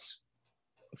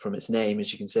from its name,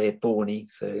 as you can say, thorny.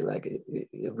 So like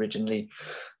originally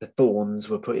the thorns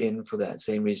were put in for that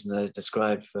same reason I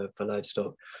described for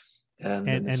livestock.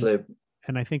 And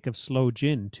I think of sloe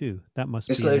gin too. That must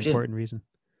be an important reason.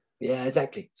 Yeah,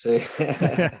 exactly. So,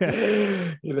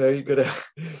 you gotta,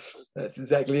 that's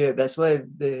exactly it. That's why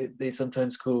they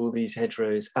sometimes call these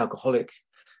hedgerows alcoholic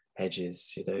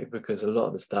hedges, because a lot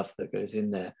of the stuff that goes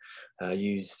in there are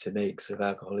used to make sort of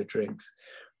alcoholic drinks.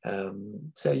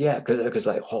 So yeah, because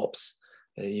like hops,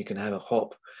 you can have a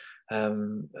hop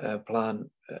plant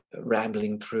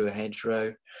rambling through a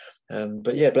hedgerow.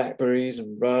 But yeah, blackberries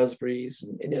and raspberries,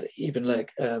 and even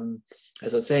like,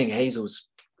 as I was saying, hazels.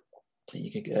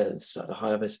 You could start to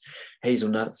harvest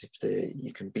hazelnuts if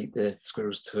you can beat the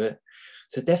squirrels to it.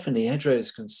 So definitely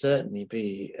hedgerows can certainly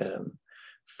be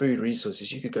food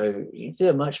resources. You could go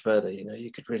much further.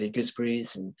 You could really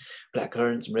gooseberries and black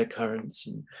currants and red currants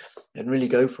and really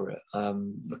go for it,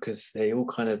 because they all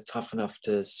kind of tough enough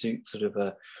to suit sort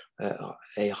of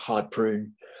a hard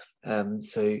prune.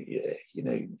 So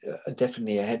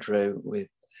definitely a hedgerow with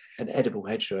an edible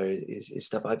hedgerow is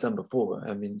stuff I've done before.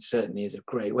 I mean, certainly is a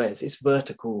great way. It's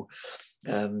vertical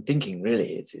thinking,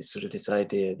 really. It's sort of this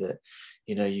idea that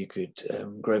you could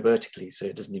grow vertically, so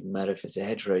it doesn't even matter if it's a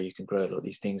hedgerow. You can grow a lot of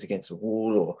these things against a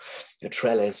wall or a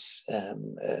trellis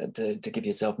to give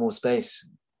yourself more space.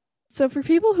 So, for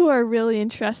people who are really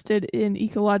interested in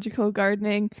ecological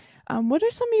gardening, what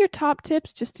are some of your top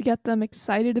tips just to get them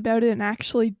excited about it and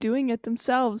actually doing it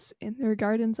themselves in their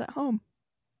gardens at home?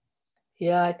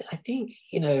 Yeah, I think,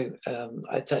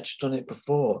 I touched on it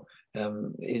before,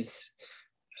 is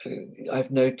I've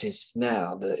noticed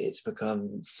now that it's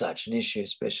become such an issue,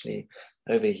 especially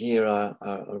over here.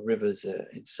 Our rivers are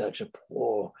in such a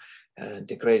poor,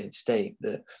 degraded state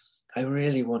that I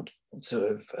really want to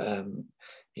sort of,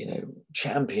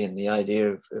 champion the idea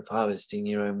of harvesting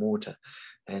your own water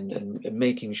and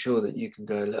making sure that you can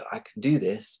go, look, I can do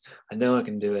this. I know I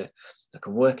can do it. I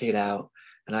can work it out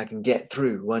and I can get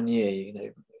through 1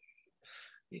 year,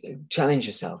 challenge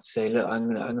yourself, say, look,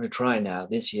 I'm gonna try now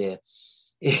this year.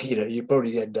 You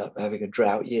probably end up having a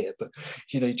drought year, but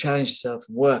you challenge yourself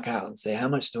and work out and say, how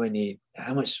much do I need?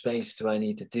 How much space do I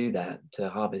need to do that, to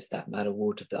harvest that amount of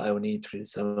water that I will need through the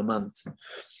summer months?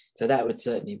 So that would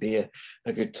certainly be a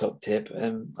good top tip.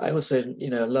 I also,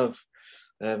 love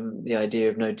the idea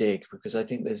of no dig, because I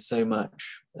think there's so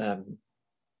much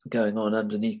going on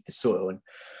underneath the soil. And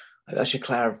I should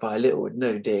clarify a little with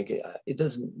no dig. It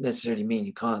doesn't necessarily mean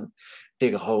you can't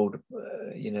dig a hole,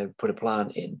 put a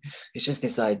plant in. It's just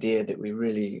this idea that we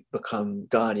really become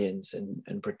guardians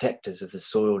and protectors of the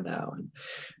soil now,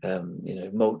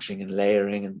 and mulching and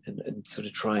layering and sort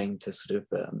of trying to sort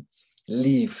of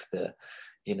leave the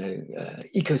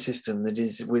ecosystem that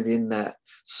is within that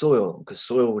soil, because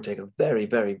soil will take a very,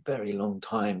 very, very long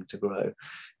time to grow.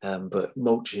 But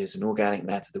mulches and organic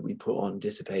matter that we put on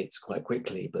dissipates quite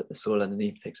quickly, but the soil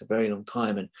underneath takes a very long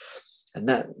time. And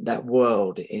that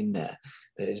world in there,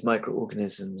 there's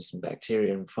microorganisms and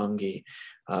bacteria and fungi,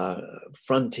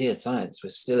 frontier science. We're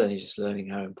still only just learning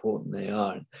how important they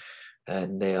are.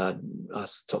 And our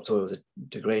topsoils are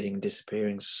degrading and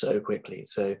disappearing so quickly.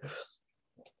 So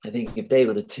I think if they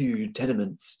were the two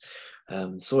tenements,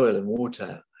 soil and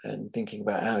water, and thinking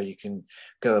about how you can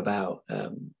go about,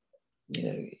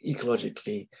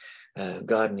 ecologically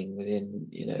gardening within,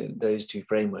 those two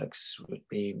frameworks would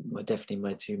be definitely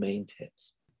my two main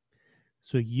tips.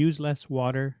 So use less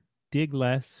water, dig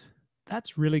less.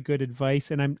 That's really good advice.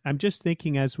 And I'm just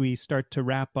thinking as we start to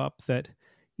wrap up that,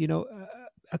 you know,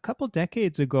 a couple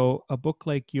decades ago, a book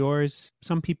like yours,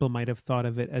 some people might have thought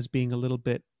of it as being a little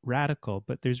bit radical,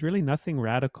 but there's really nothing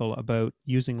radical about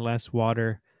using less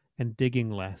water and digging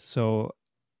less. So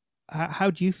how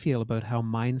do you feel about how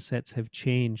mindsets have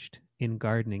changed in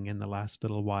gardening in the last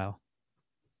little while?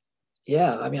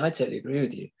 Yeah, I mean, I totally agree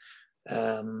with you.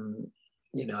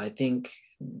 I think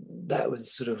that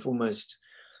was sort of almost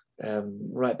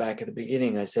right back at the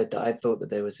beginning. I said that I thought that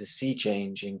there was a sea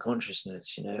change in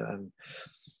consciousness.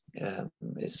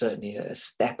 It's certainly a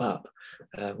step up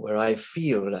where I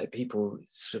feel like people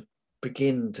sort of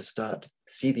begin to start to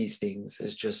see these things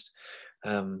as just,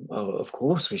 oh, of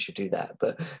course we should do that,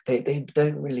 but they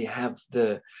don't really have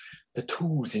the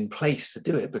tools in place to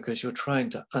do it, because you're trying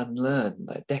to unlearn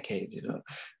like decades,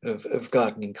 of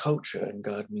gardening culture and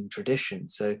gardening tradition.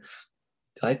 So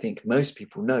I think most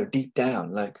people know deep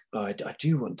down, like, oh, I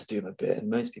do want to do my bit, and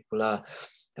most people are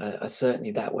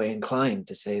certainly that way inclined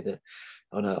to say that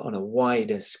on a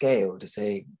wider scale, to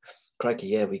say, crikey,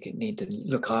 yeah, we need to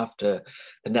look after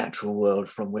the natural world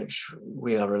from which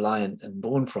we are reliant and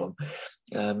born from,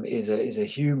 is a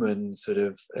human sort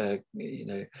of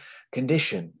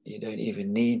condition. You don't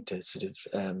even need to sort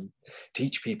of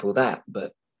teach people that,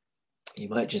 but you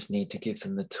might just need to give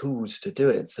them the tools to do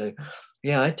it. So,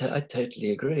 yeah, I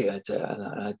totally agree. And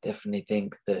I definitely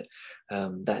think that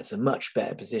that's a much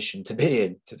better position to be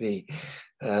in. To be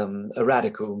a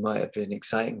radical might have been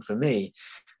exciting for me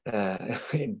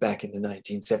back in the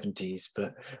 1970s,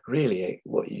 but really,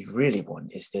 what you really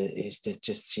want is to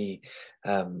just see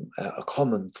a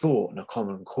common thought and a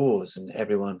common cause, and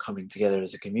everyone coming together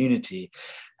as a community,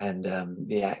 and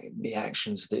the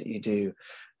actions that you do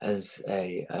as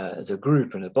a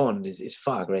group and a bond is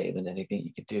far greater than anything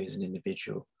you could do as an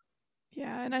individual.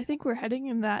 Yeah, and I think we're heading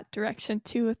in that direction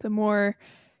too, with a more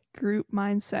group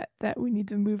mindset that we need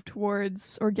to move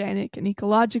towards organic and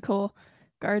ecological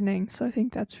gardening. So I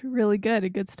think that's really good, a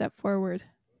good step forward.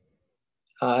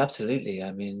 Oh, absolutely.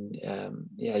 I mean,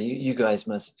 yeah, you guys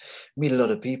must meet a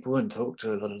lot of people and talk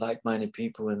to a lot of like-minded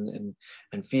people, and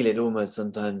feel it almost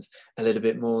sometimes a little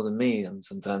bit more than me. I'm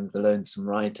sometimes the lonesome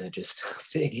writer just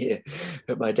sitting here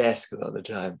at my desk a lot of the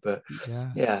time. But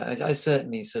Yeah. yeah, I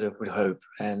certainly sort of would hope,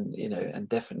 and and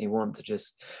definitely want to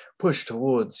just push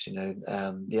towards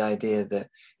the idea that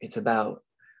it's about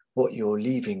what you're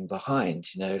leaving behind.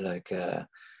 Like.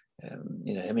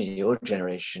 I mean, your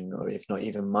generation, or if not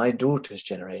even my daughter's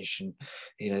generation,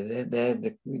 they're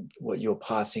what you're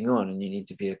passing on, and you need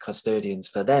to be a custodians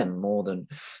for them more than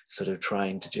sort of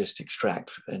trying to just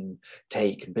extract and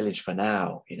take and pillage for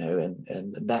now,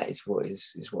 and that is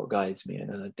what guides me,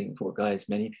 and I think what guides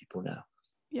many people now.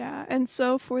 Yeah, and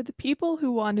so for the people who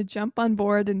want to jump on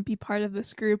board and be part of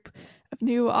this group of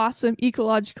new awesome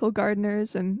ecological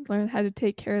gardeners and learn how to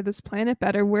take care of this planet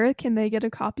better, where can they get a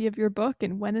copy of your book,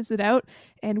 and when is it out,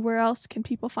 and where else can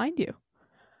people find you?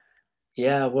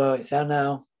 Yeah, well, it's out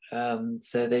now,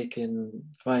 so they can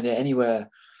find it anywhere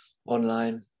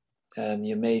online,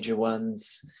 your major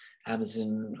ones,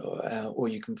 Amazon, or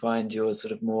you can find your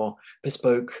sort of more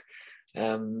bespoke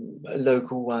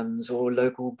local ones or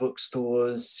local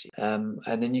bookstores. And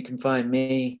then you can find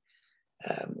me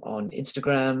on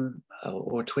Instagram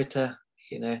or Twitter,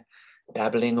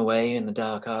 dabbling away in the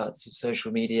dark arts of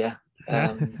social media.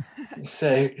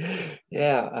 So,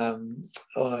 yeah,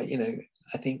 or,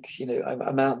 I think,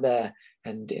 I'm out there,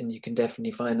 and you can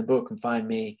definitely find the book and find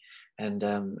me. And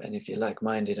if you're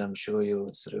like-minded, I'm sure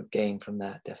you'll sort of gain from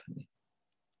that, definitely.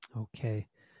 Okay.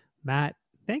 Matt,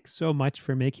 thanks so much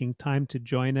for making time to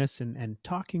join us and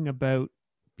talking about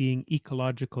being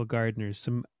ecological gardeners.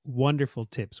 Some wonderful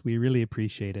tips. We really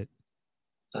appreciate it.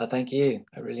 Thank you.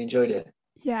 I really enjoyed it.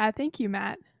 Yeah, thank you,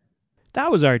 Matt. That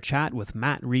was our chat with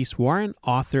Matt Rees-Warren,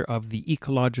 author of The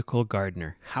Ecological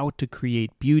Gardener, How to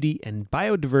Create Beauty and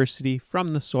Biodiversity from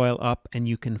the Soil Up. And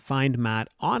you can find Matt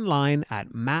online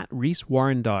at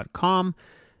mattreeswarren.com,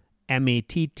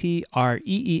 MATTREES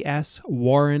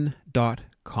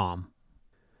Warren.com.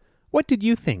 What did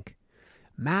you think?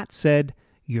 Matt said,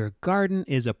 "Your garden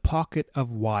is a pocket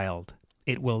of wild.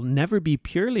 It will never be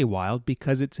purely wild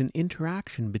because it's an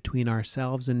interaction between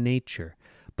ourselves and nature,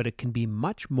 but it can be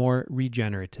much more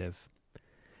regenerative."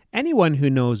 Anyone who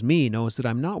knows me knows that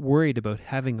I'm not worried about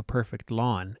having a perfect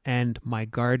lawn, and my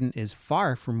garden is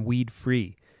far from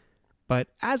weed-free. But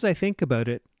as I think about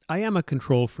it, I am a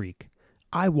control freak.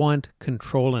 I want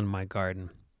control in my garden.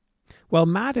 Well,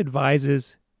 Matt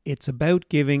advises it's about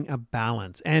giving a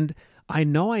balance, and I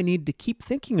know I need to keep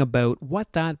thinking about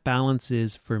what that balance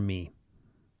is for me.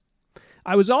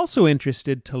 I was also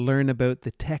interested to learn about the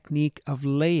technique of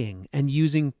laying and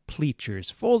using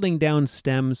pleachers, folding down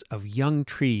stems of young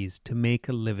trees to make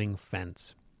a living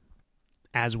fence.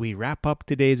 As we wrap up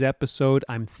today's episode,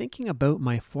 I'm thinking about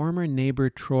my former neighbor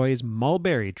Troy's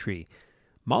mulberry tree.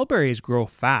 Mulberries grow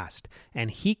fast, and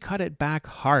he cut it back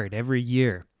hard every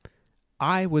year.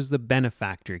 I was the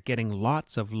benefactor, getting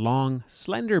lots of long,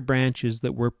 slender branches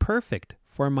that were perfect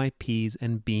for my peas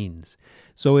and beans.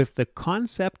 So if the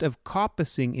concept of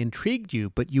coppicing intrigued you,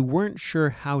 but you weren't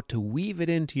sure how to weave it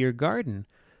into your garden,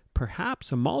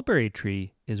 perhaps a mulberry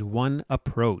tree is one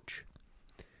approach.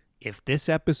 If this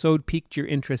episode piqued your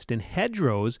interest in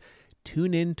hedgerows,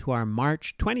 tune in to our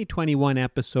March 2021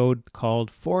 episode called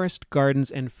Forest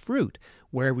Gardens and Fruit,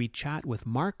 where we chat with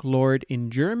Mark Lord in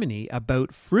Germany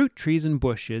about fruit trees and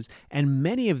bushes, and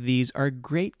many of these are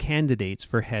great candidates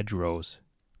for hedgerows.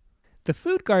 The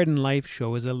Food Garden Life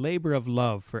Show is a labor of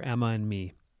love for Emma and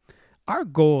me. Our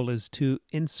goal is to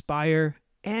inspire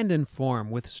and inform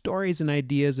with stories and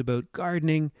ideas about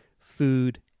gardening,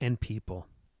 food, and people.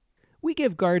 We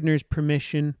give gardeners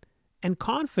permission and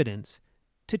confidence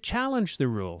to challenge the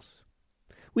rules.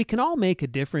 We can all make a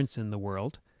difference in the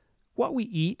world. What we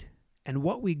eat and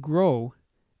what we grow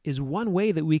is one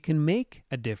way that we can make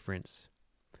a difference.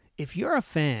 If you're a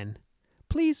fan,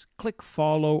 please click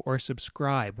follow or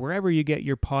subscribe wherever you get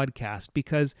your podcast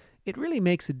because it really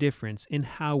makes a difference in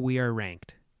how we are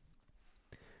ranked.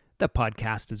 The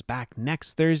podcast is back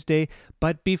next Thursday,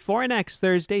 but before next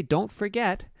Thursday, don't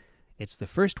forget, it's the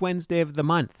first Wednesday of the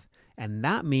month, and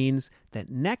that means that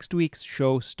next week's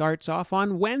show starts off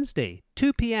on Wednesday,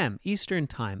 2 p.m. Eastern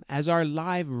Time, as our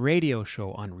live radio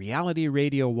show on Reality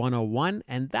Radio 101,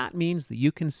 and that means that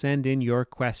you can send in your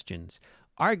questions.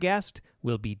 Our guest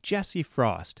will be Jesse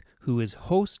Frost, who is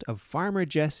host of Farmer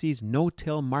Jesse's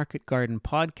No-Till Market Garden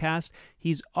podcast.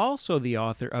 He's also the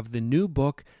author of the new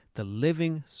book, The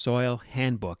Living Soil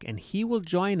Handbook, and he will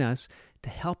join us to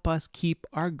help us keep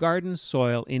our garden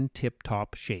soil in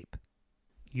tip-top shape.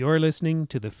 You're listening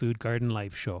to the Food Garden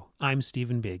Life Show. I'm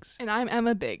Stephen Biggs. And I'm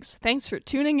Emma Biggs. Thanks for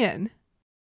tuning in.